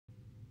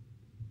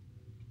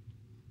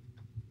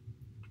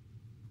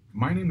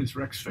My name is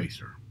Rex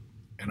Facer,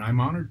 and I'm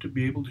honored to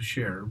be able to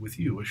share with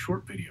you a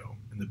short video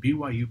in the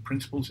BYU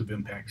Principles of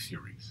Impact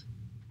series.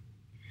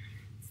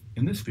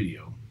 In this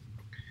video,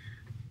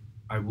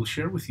 I will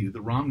share with you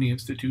the Romney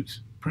Institute's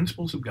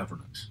Principles of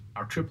Governance,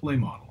 our AAA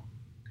model.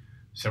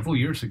 Several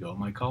years ago,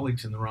 my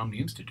colleagues in the Romney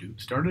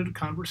Institute started a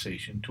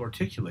conversation to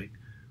articulate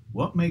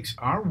what makes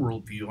our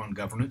worldview on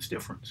governance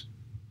different.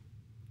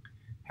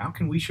 How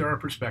can we share our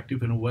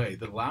perspective in a way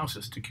that allows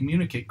us to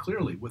communicate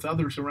clearly with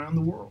others around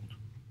the world?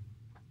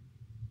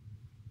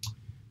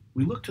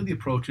 We look to the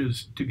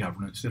approaches to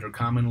governance that are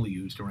commonly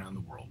used around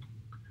the world.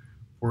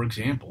 For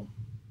example,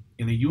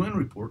 in a UN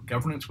report,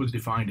 governance was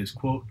defined as,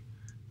 quote,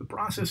 the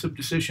process of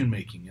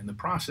decision-making and the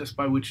process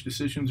by which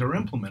decisions are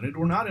implemented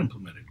or not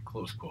implemented,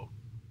 close quote.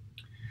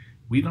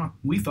 We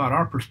thought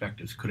our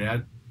perspectives could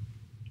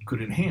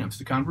enhance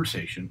the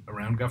conversation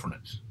around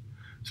governance.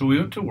 So we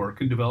went to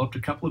work and developed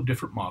a couple of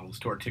different models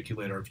to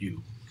articulate our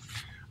view.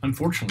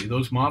 Unfortunately,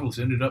 those models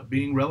ended up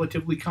being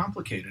relatively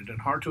complicated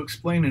and hard to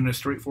explain in a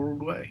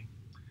straightforward way.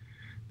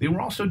 They were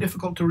also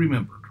difficult to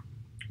remember.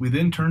 We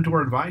then turned to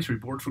our advisory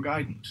board for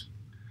guidance.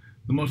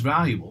 The most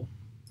valuable,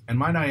 and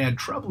might I add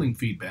troubling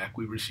feedback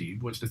we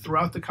received was to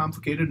throw out the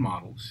complicated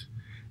models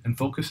and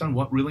focus on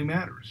what really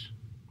matters.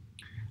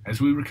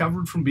 As we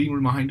recovered from being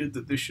reminded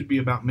that this should be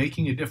about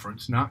making a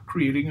difference, not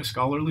creating a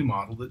scholarly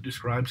model that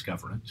describes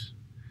governance,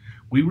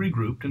 we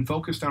regrouped and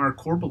focused on our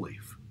core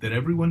belief that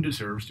everyone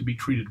deserves to be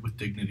treated with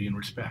dignity and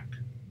respect.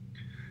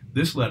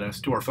 This led us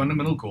to our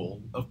fundamental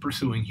goal of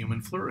pursuing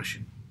human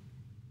flourishing.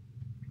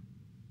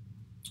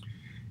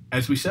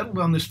 As we settled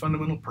on this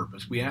fundamental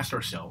purpose, we asked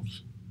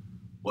ourselves,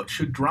 what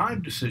should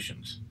drive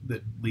decisions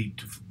that lead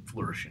to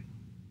flourishing?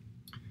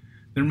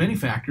 There are many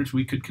factors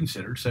we could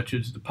consider, such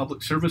as the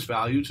public service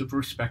values of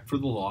respect for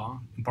the law,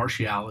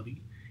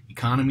 impartiality,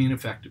 economy and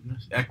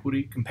effectiveness,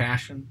 equity,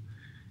 compassion,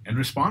 and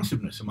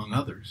responsiveness, among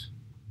others.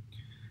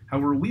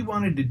 However, we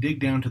wanted to dig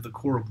down to the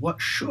core of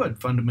what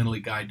should fundamentally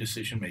guide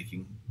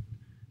decision-making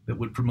that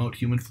would promote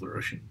human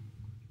flourishing.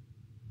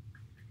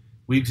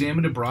 We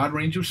examined a broad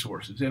range of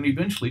sources and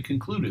eventually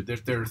concluded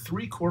that there are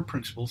three core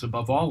principles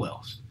above all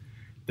else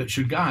that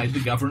should guide the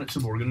governance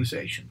of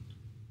organizations.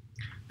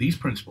 These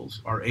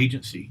principles are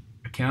agency,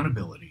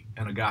 accountability,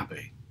 and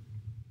agape.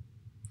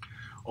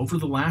 Over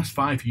the last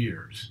 5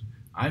 years,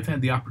 I've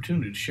had the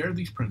opportunity to share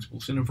these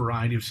principles in a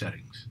variety of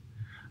settings.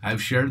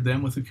 I've shared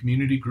them with a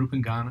community group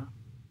in Ghana,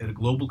 at a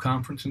global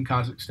conference in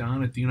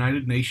Kazakhstan, at the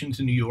United Nations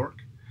in New York,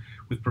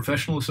 with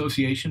professional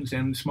associations,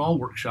 and in small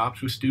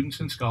workshops with students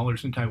and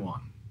scholars in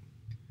Taiwan.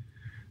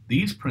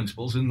 These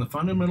principles and the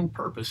fundamental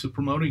purpose of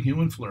promoting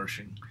human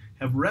flourishing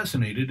have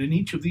resonated in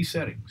each of these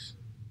settings.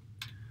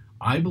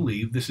 I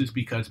believe this is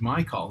because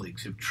my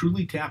colleagues have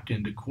truly tapped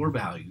into core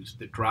values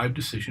that drive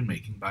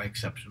decision-making by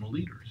exceptional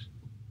leaders.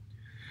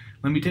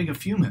 Let me take a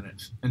few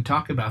minutes and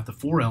talk about the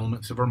four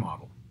elements of our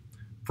model.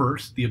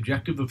 First, the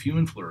objective of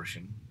human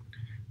flourishing,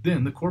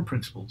 then the core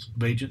principles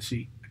of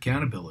agency,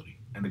 accountability,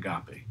 and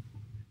agape.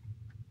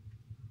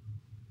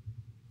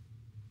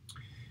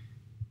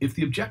 If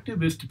the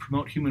objective is to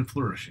promote human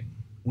flourishing,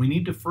 we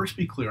need to first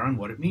be clear on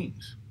what it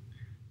means.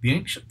 The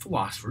ancient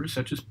philosophers,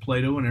 such as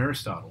Plato and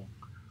Aristotle,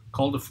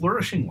 called a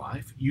flourishing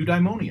life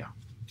eudaimonia,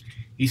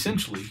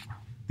 essentially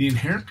the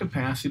inherent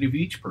capacity of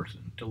each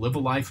person to live a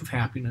life of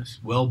happiness,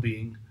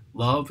 well-being,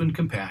 love, and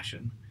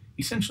compassion,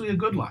 essentially a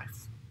good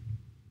life.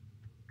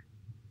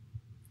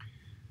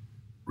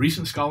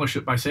 Recent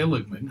scholarship by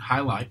Seligman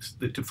highlights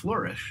that to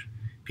flourish,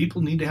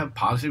 people need to have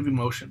positive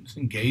emotions,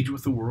 engage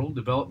with the world,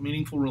 develop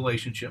meaningful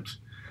relationships,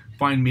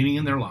 find meaning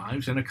in their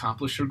lives, and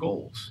accomplish their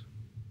goals.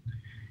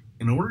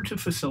 In order to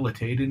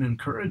facilitate and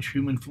encourage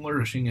human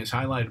flourishing as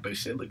highlighted by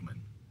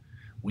Seligman,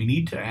 we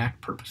need to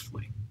act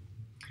purposefully.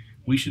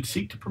 We should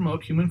seek to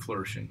promote human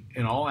flourishing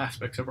in all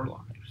aspects of our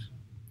lives.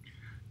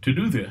 To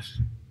do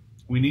this,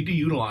 we need to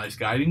utilize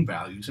guiding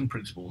values and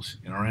principles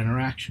in our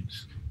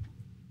interactions.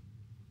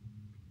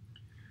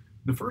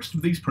 The first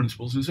of these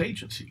principles is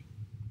agency.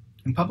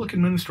 In public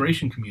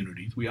administration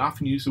communities, we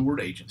often use the word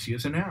agency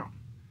as a noun,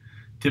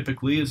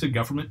 typically as a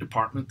government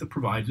department that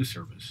provides a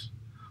service.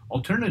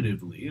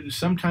 Alternatively, it is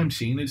sometimes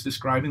seen as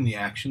describing the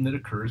action that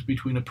occurs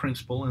between a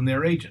principal and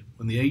their agent.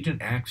 When the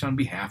agent acts on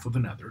behalf of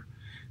another,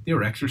 they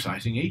are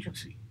exercising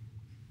agency.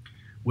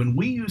 When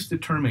we use the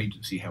term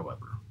agency,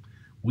 however,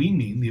 we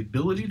mean the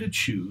ability to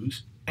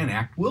choose and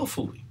act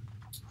willfully.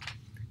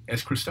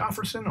 As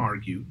Christopherson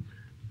argued,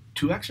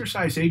 to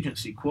exercise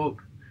agency, quote,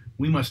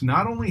 we must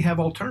not only have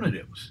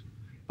alternatives,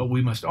 but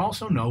we must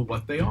also know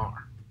what they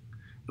are.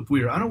 If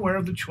we are unaware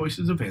of the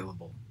choices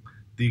available,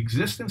 the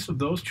existence of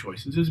those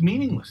choices is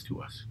meaningless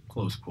to us,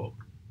 close quote.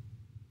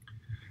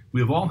 We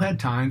have all had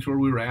times where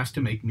we were asked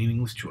to make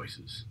meaningless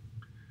choices.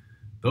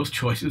 Those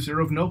choices are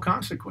of no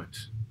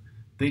consequence.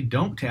 They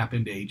don't tap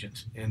into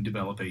agents and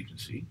develop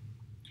agency.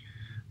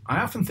 I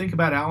often think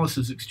about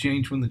Alice's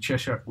exchange with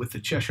the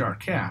Cheshire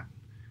Cat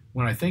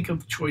when I think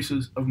of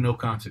choices of no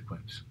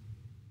consequence.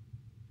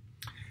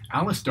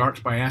 Alice starts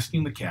by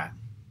asking the cat,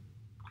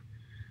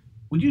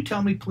 "Would you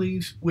tell me,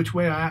 please, which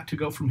way I ought to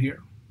go from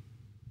here?"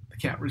 The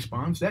cat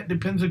responds, "That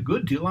depends a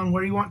good deal on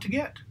where you want to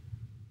get."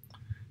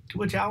 To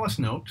which Alice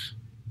notes,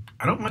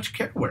 "I don't much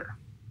care where."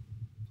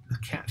 The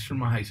cat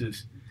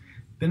surmises,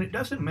 "Then it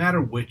doesn't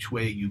matter which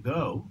way you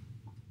go."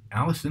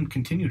 Alice then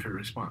continued her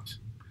response,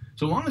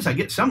 "So long as I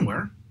get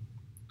somewhere."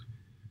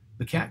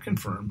 The cat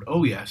confirmed,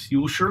 "Oh yes, you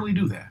will surely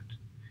do that,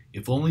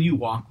 if only you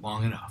walk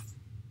long enough."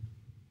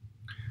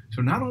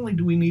 So not only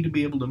do we need to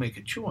be able to make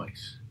a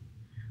choice,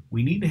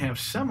 we need to have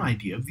some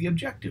idea of the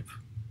objective,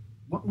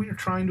 what we are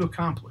trying to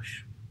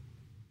accomplish.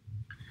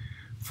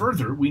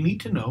 Further, we need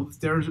to know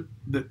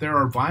that there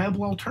are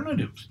viable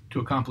alternatives to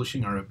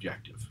accomplishing our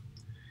objective,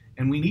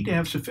 and we need to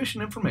have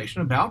sufficient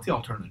information about the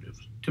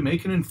alternatives to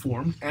make an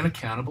informed and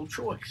accountable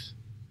choice.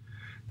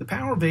 The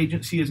power of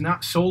agency is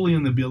not solely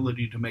in the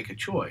ability to make a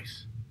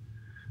choice,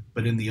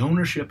 but in the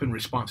ownership and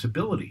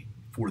responsibility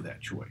for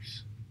that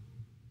choice.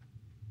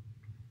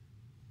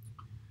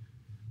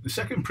 The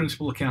second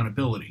principle,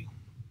 accountability,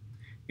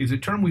 is a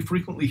term we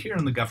frequently hear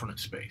in the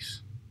governance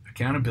space.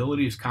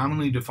 Accountability is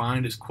commonly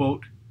defined as,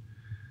 quote,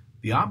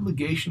 "the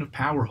obligation of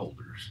power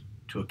holders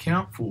to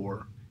account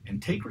for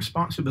and take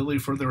responsibility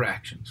for their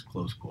actions,"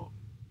 close quote.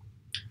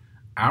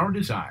 Our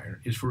desire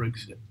is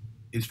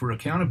for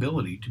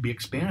accountability to be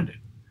expanded,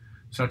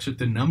 such that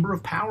the number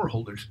of power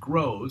holders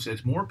grows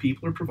as more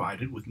people are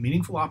provided with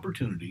meaningful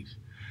opportunities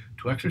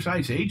to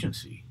exercise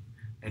agency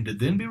and to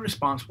then be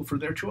responsible for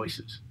their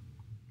choices.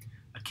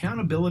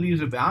 Accountability is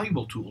a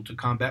valuable tool to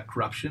combat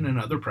corruption and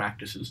other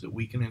practices that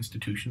weaken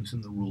institutions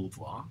and the rule of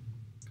law.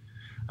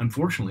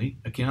 Unfortunately,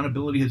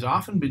 accountability has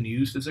often been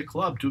used as a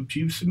club to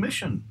achieve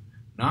submission,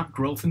 not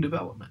growth and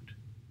development,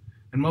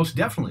 and most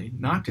definitely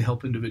not to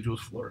help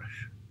individuals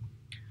flourish.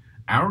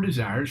 Our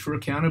desire is for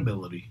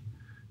accountability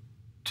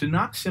to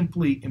not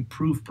simply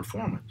improve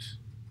performance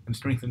and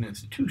strengthen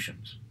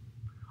institutions.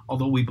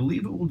 Although we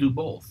believe it will do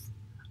both,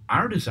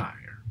 our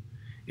desire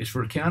is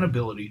for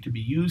accountability to be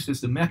used as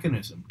the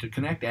mechanism to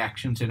connect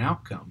actions and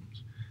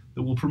outcomes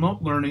that will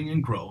promote learning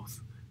and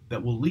growth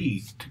that will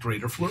lead to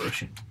greater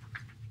flourishing.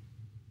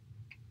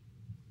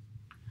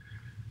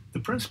 The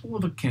principle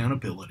of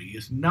accountability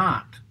is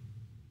not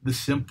the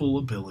simple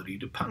ability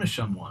to punish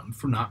someone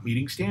for not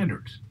meeting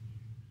standards.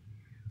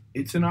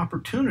 It's an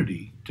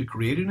opportunity to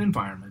create an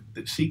environment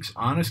that seeks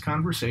honest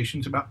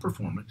conversations about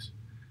performance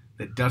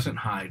that doesn't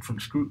hide from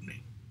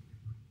scrutiny.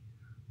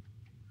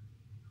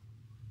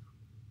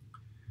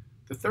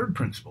 The third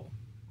principle,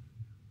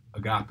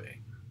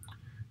 agape,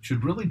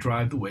 should really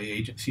drive the way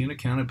agency and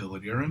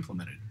accountability are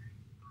implemented.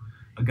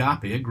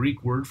 Agape, a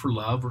Greek word for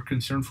love or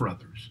concern for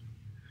others,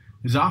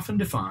 is often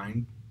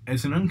defined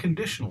as an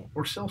unconditional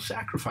or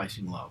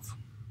self-sacrificing love.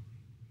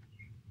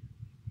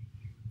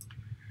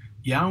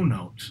 Yao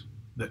notes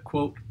that,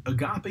 quote,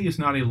 "Agape is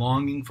not a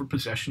longing for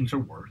possessions or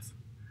worth,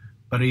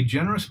 but a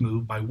generous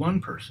move by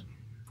one person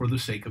for the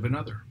sake of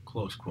another,"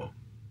 close quote.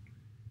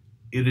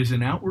 It is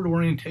an outward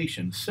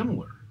orientation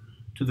similar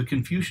to the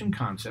Confucian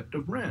concept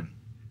of Ren,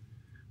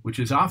 which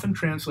is often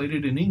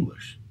translated in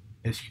English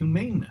as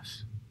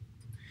humaneness.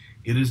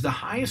 It is the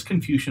highest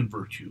Confucian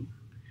virtue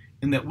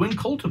in that when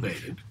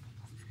cultivated,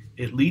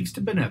 it leads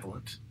to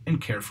benevolence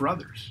and care for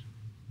others.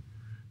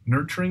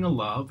 Nurturing a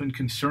love and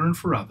concern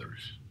for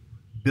others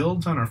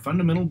builds on our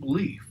fundamental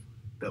belief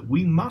that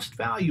we must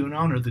value and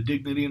honor the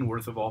dignity and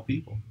worth of all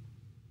people.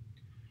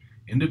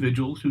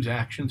 Individuals whose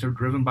actions are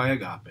driven by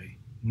agape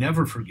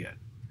never forget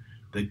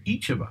that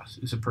each of us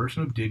is a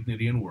person of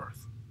dignity and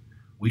worth.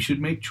 We should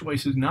make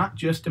choices not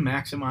just to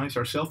maximize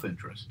our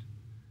self-interest,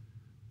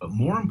 but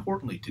more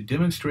importantly, to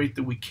demonstrate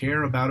that we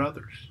care about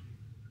others.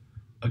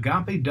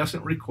 Agape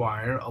doesn't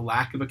require a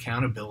lack of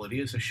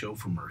accountability as a show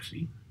for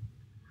mercy.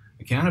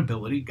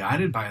 Accountability,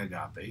 guided by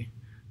agape,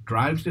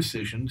 drives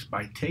decisions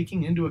by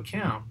taking into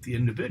account the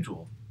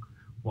individual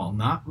while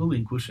not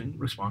relinquishing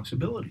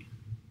responsibility.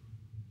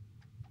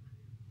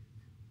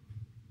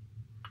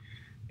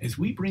 As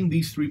we bring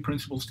these three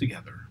principles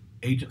together,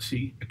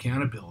 agency,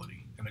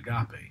 accountability, and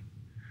agape,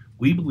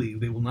 we believe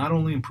they will not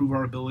only improve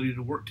our ability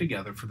to work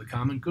together for the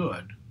common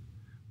good,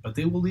 but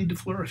they will lead to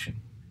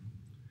flourishing.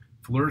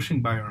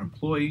 Flourishing by our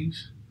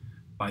employees,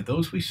 by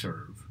those we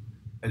serve,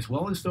 as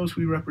well as those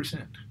we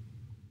represent.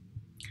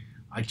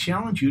 I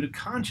challenge you to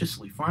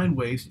consciously find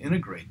ways to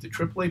integrate the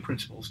AAA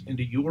principles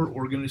into your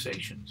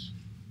organizations.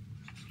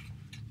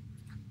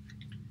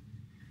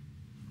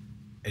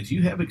 As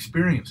you have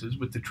experiences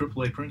with the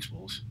AAA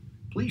principles,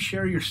 please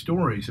share your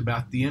stories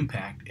about the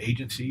impact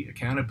agency,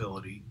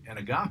 accountability, and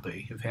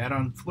agape have had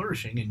on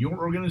flourishing in your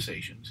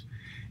organizations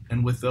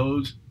and with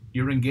those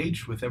you're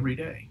engaged with every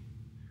day.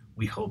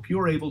 We hope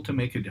you're able to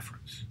make a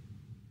difference.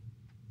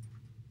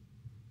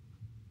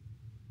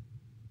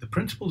 The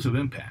Principles of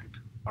Impact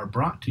are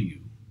brought to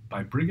you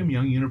by Brigham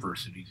Young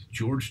University's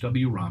George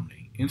W.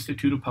 Romney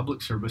Institute of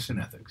Public Service and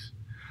Ethics,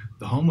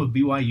 the home of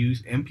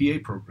BYU's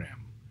MPA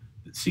program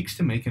that seeks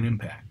to make an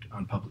impact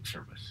on public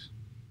service.